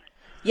bought it.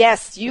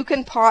 Yes, you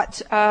can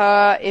pot,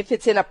 if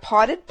it's in a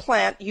potted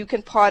plant, you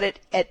can pot it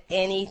at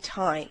any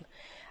time.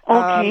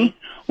 Okay.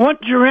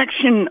 What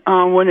direction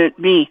would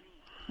it be?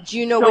 Do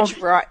you know which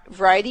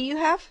variety you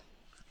have?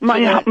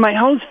 My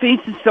house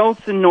faces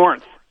south and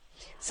north.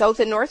 South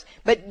and north?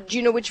 But do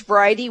you know which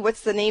variety?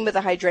 What's the name of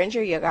the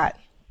hydrangea you got?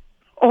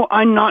 Oh,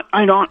 I'm not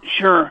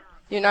sure.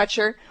 You're not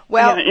sure?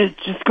 Well, yeah,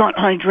 it's just got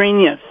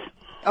hydrangeas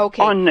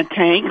on the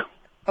tank.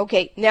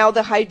 Okay, now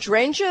the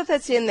hydrangea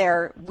that's in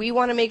there, we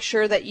want to make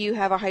sure that you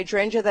have a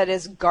hydrangea that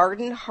is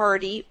garden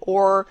hardy,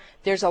 or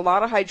there's a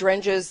lot of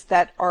hydrangeas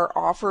that are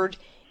offered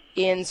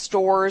in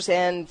stores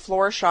and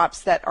flora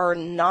shops that are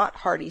not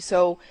hardy.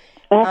 So,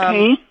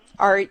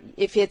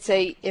 if it's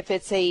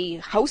a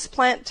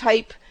houseplant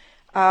type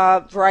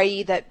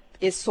variety that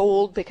is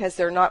sold because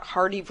they're not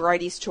hardy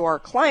varieties to our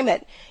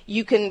climate,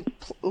 you can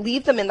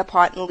leave them in the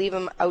pot and leave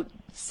them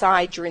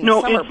outside during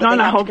the summer. No, it's not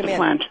a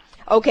houseplant.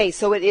 Okay,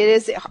 so it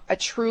is a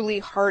truly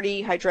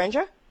hardy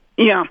hydrangea?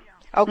 Yeah.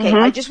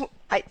 Okay,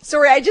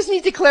 I just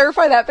need to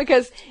clarify that,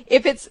 because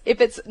if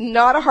it's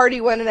not a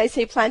hardy one and I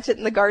say plant it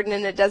in the garden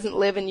and it doesn't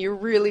live and you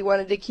really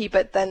wanted to keep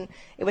it, then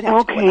it would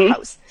have to go in the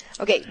house.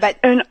 Okay, but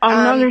and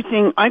another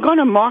thing, I got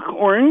a mock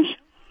orange.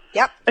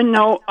 Yep. And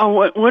now,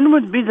 when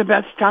would be the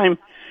best time?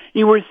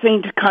 You were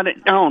saying to cut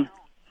it down.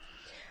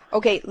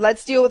 Okay,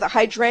 let's deal with the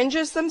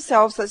hydrangeas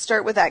themselves. Let's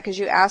start with that, because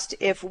you asked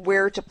if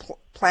where to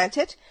plant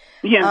it.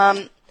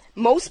 Yeah.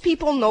 Most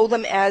people know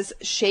them as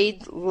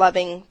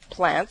shade-loving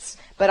plants,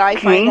 but I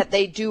find that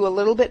they do a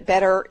little bit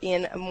better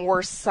in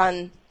more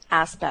sun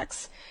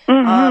aspects.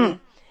 Mm-hmm.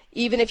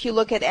 Even if you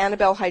look at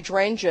Annabelle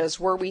hydrangeas,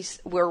 where we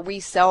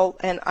sell,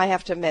 and I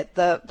have to admit,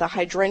 the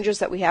hydrangeas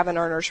that we have in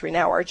our nursery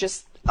now are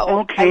just,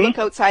 I look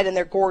outside and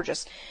they're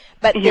gorgeous.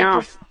 But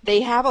they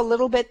have a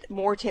little bit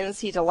more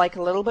tendency to like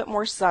a little bit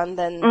more sun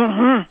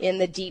than in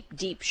the deep,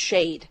 deep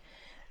shade.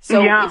 So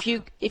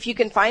if you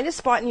can find a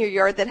spot in your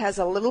yard that has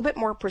a little bit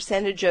more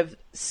percentage of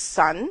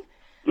sun,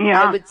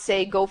 I would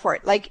say go for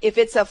it. Like if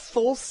it's a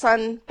full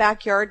sun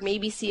backyard,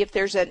 maybe see if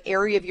there's an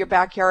area of your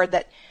backyard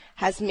that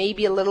has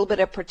maybe a little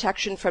bit of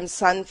protection from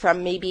sun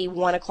from maybe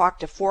 1 o'clock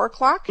to 4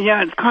 o'clock.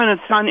 Yeah, it's kind of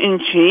sun in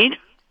shade.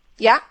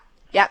 Yeah,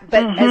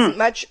 but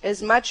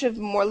as much of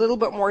a little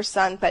bit more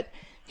sun, but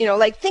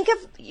like think of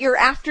your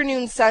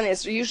afternoon sun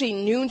as usually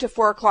noon to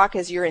 4 o'clock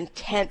as your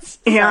intense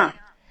sun. Yeah.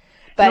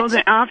 But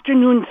the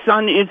afternoon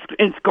sun,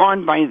 it's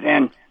gone by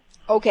then.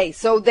 Okay,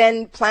 so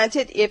then plant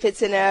it if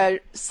it's in a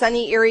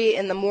sunny area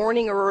in the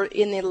morning or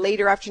in the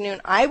later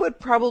afternoon. I would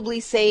probably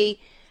say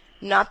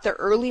not the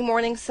early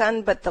morning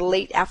sun, but the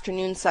late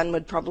afternoon sun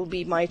would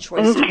probably be my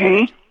choice.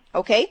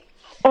 Okay?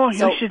 Oh,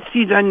 you should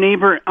see the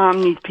neighbor,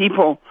 these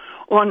people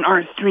on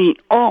our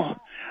street. Oh,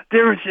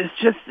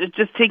 it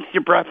just takes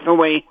your breath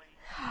away.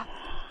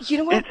 You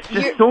know what? It's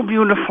just so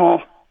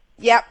beautiful.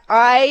 Yeah,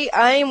 I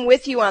am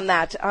with you on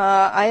that.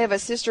 I have a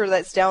sister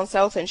that's down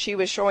south, and she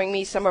was showing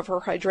me some of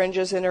her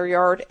hydrangeas in her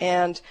yard,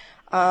 and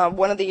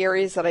one of the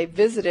areas that I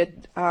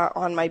visited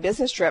on my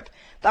business trip,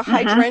 the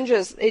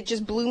hydrangeas, it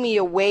just blew me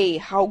away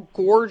how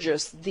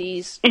gorgeous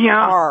these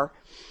are.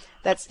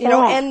 That's,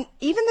 and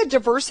even the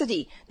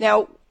diversity.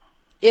 Now,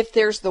 if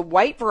there's the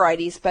white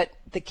varieties, but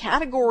the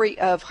category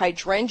of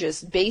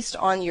hydrangeas based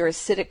on your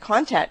acidic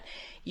content,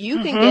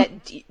 you can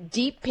get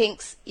deep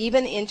pinks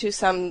even into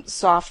some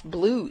soft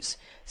blues.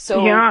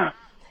 So,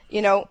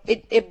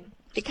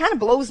 it kind of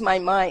blows my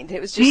mind.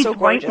 It was just these so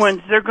gorgeous. These white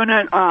ones, they're going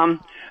to,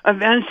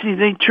 eventually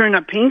they turn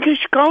a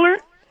pinkish color.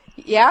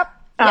 Yep.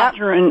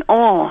 After an,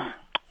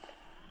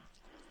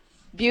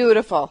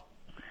 Beautiful.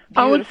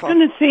 I was going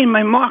to say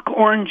my mock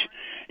orange,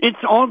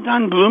 it's all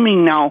done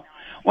blooming now.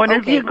 Would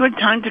it be a good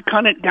time to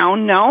cut it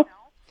down now?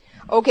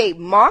 Okay,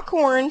 mock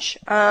orange,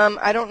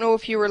 I don't know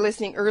if you were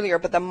listening earlier,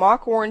 but the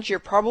mock orange, you're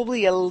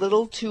probably a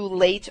little too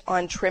late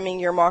on trimming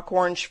your mock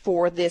orange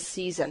for this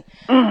season.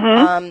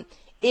 But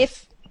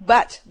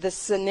the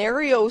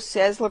scenario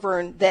says,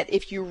 Laverne, that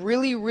if you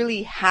really,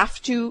 really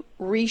have to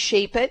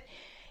reshape it,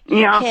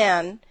 you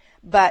can.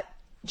 But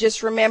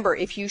just remember,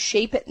 if you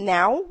shape it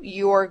now,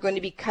 you're going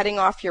to be cutting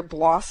off your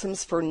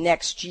blossoms for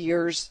next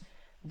year's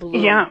bloom.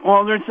 Yeah,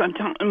 well,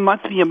 it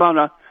must be about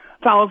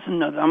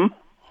 1,000 of them.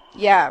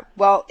 Yeah,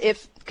 well,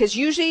 because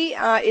usually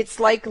it's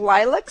like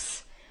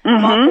lilacs,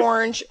 mock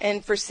orange,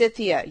 and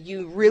forsythia.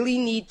 You really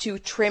need to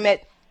trim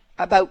it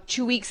about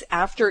 2 weeks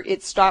after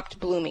it stopped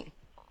blooming.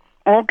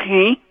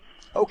 Okay.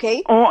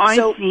 Oh, I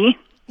see.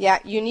 Yeah,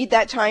 you need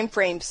that time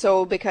frame.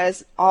 So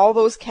because all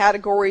those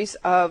categories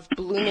of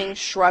blooming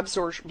shrubs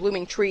or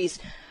blooming trees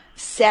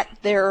set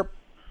their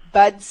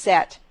bud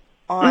set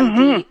on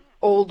the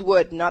old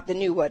wood, not the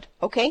new wood.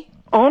 Okay?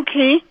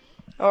 Okay.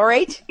 All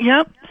right?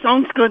 Yep,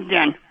 sounds good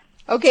then.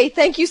 Okay,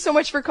 thank you so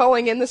much for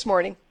calling in this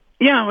morning.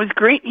 Yeah, it was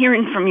great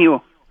hearing from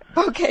you.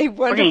 Okay,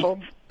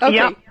 wonderful. Okay.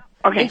 Yep.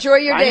 Okay. Enjoy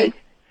your day. Then.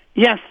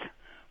 Yes.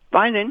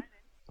 Bye then.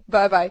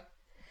 Bye-bye.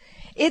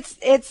 It's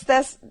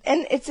this,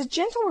 and it's a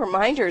gentle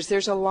reminders.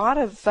 There's a lot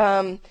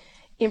of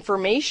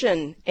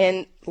information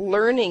and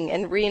learning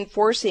and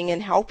reinforcing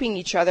and helping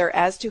each other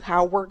as to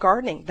how we're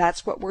gardening.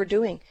 That's what we're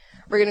doing.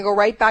 We're going to go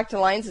right back to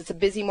lines. It's a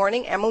busy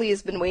morning. Emily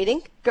has been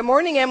waiting. Good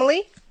morning,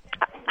 Emily.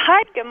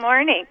 Hi, good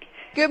morning.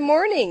 Good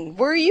morning.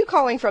 Where are you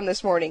calling from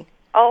this morning?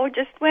 Oh,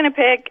 just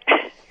Winnipeg.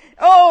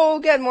 Oh,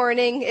 good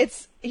morning.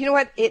 It's, you know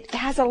what? It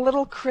has a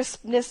little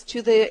crispness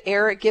to the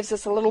air. It gives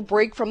us a little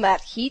break from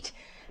that heat,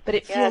 but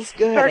it feels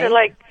good.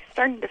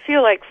 Starting to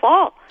feel like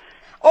fall.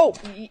 Oh,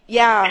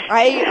 yeah.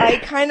 I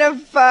kind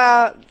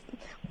of,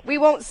 we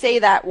won't say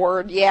that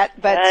word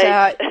yet, but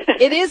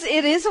it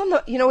is on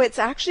the, it's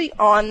actually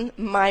on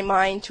my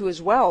mind too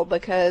as well,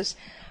 because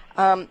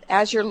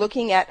as you're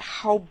looking at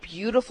how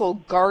beautiful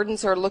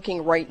gardens are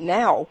looking right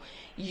now,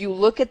 you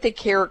look at the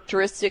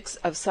characteristics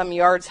of some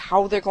yards,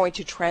 how they're going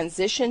to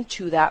transition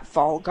to that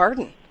fall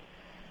garden,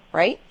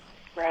 right?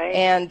 Right.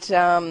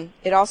 And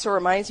it also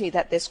reminds me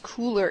that this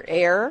cooler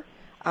air,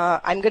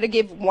 I'm going to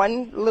give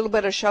one little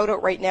bit of shout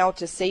out right now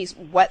to say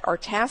what our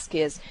task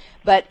is,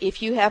 but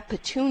if you have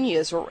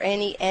petunias or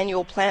any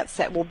annual plants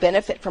that will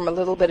benefit from a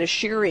little bit of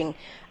shearing,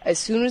 as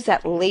soon as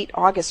that late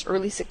August,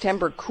 early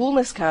September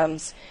coolness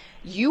comes,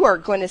 you are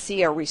going to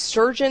see a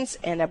resurgence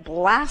and a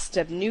blast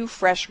of new,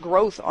 fresh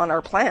growth on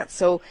our plants.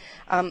 So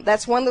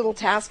that's one little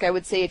task I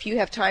would say. If you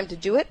have time to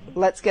do it,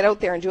 let's get out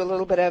there and do a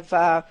little bit of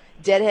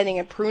deadheading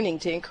and pruning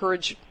to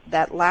encourage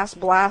that last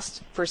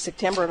blast for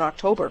September and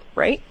October,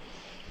 right?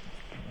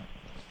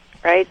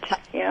 Right.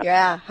 Yeah.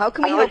 Yeah. How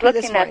can we help you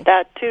this morning? I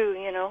was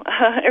looking at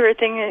that too.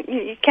 Everything.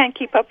 You can't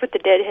keep up with the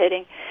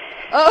deadheading.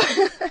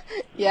 Oh,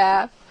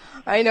 yeah.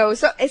 I know.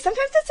 So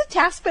sometimes it's a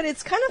task, but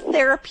it's kind of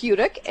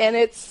therapeutic, and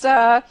it's.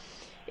 I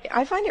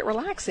find it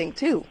relaxing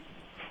too.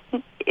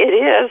 It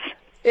is.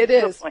 It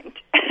is. To a point.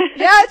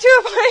 Yeah, to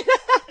a point.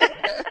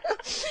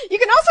 You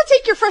can also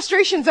take your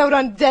frustrations out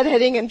on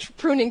deadheading and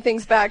pruning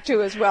things back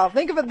too, as well.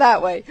 Think of it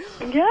that way.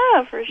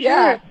 Yeah, for sure.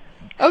 Yeah.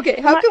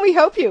 Okay. How can we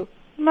help you?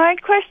 My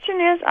question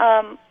is,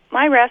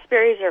 my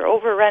raspberries are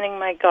overrunning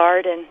my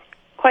garden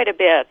quite a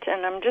bit,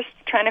 and I'm just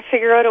trying to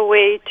figure out a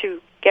way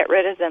to get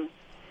rid of them.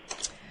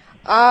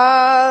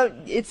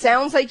 It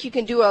sounds like you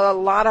can do a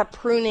lot of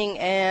pruning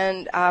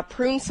and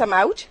prune some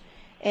out,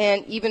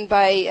 and even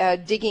by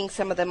digging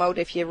some of them out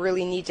if you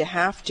really need to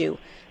have to.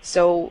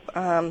 So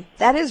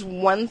that is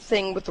one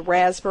thing with the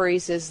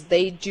raspberries, is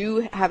they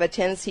do have a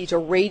tendency to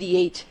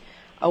radiate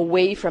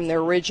away from their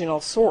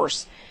original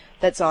source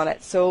that's on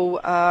it. So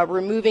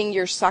removing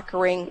your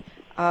suckering,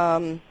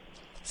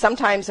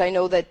 sometimes I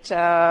know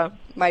that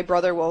my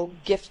brother will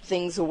gift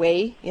things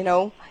away,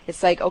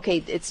 It's like,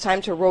 okay, it's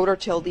time to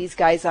rototill these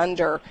guys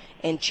under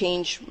and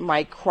change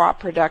my crop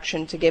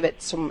production to give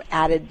it some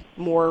added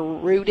more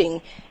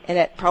rooting,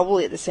 and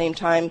probably at the same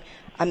time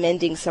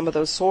amending some of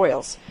those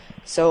soils.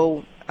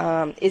 So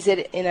is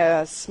it in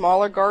a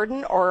smaller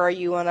garden, or are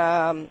you on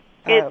a...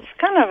 It's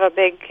kind of a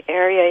big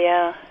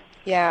area,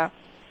 yeah.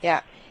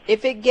 Yeah.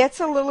 If it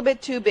gets a little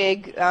bit too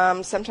big,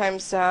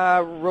 sometimes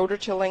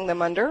rototilling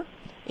them under,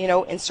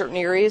 in certain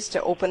areas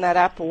to open that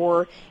up,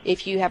 or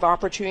if you have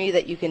opportunity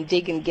that you can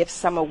dig and gift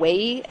some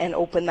away and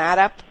open that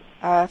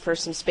up for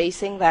some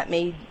spacing, that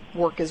may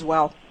work as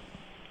well.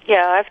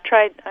 Yeah, I've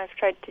tried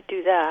to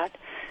do that,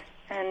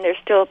 and they're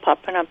still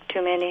popping up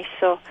too many.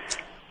 So,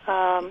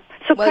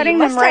 cutting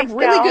them right down.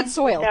 Really good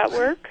soil. That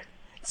work?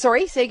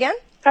 Sorry, say again.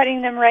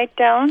 Cutting them right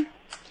down.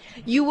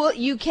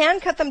 You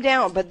can cut them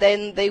down, but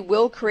then they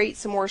will create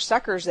some more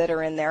suckers that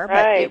are in there. Right,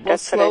 but it will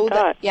that's slow what I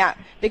thought. Yeah,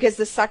 because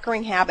the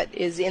suckering habit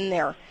is in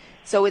there.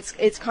 So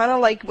it's kind of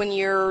like when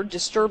you're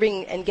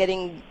disturbing and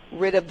getting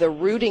rid of the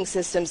rooting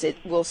systems, it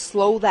will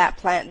slow that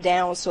plant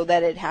down so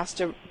that it has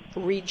to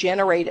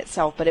regenerate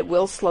itself, but it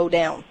will slow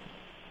down.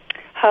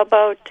 How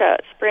about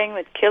spraying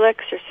with Killex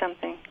or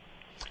something?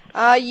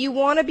 You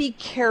want to be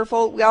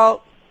careful.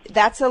 Well,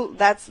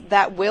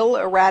 that will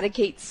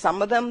eradicate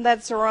some of them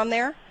that are on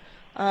there.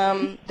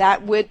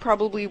 That would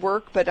probably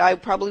work, but I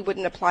probably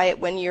wouldn't apply it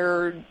when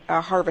you're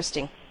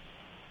harvesting.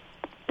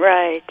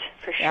 Right,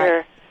 for sure.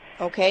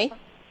 Yeah. Okay.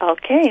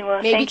 Okay,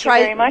 well, Maybe thank you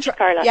very much,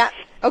 Carla. Yeah.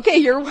 Okay,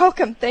 you're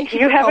welcome. Thank you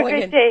for have calling a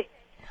great in. day.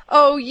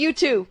 Oh, you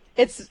too.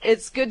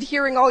 It's good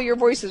hearing all your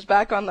voices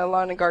back on the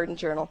Lawn and Garden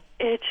Journal.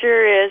 It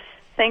sure is.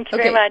 Thank you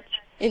very much.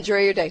 Enjoy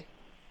your day.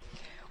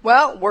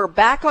 Well, we're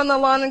back on the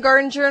Lawn and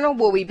Garden Journal.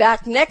 We'll be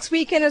back next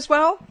weekend as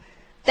well.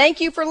 Thank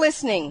you for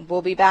listening.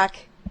 We'll be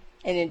back,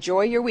 and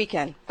enjoy your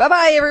weekend.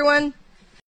 Bye-bye, everyone.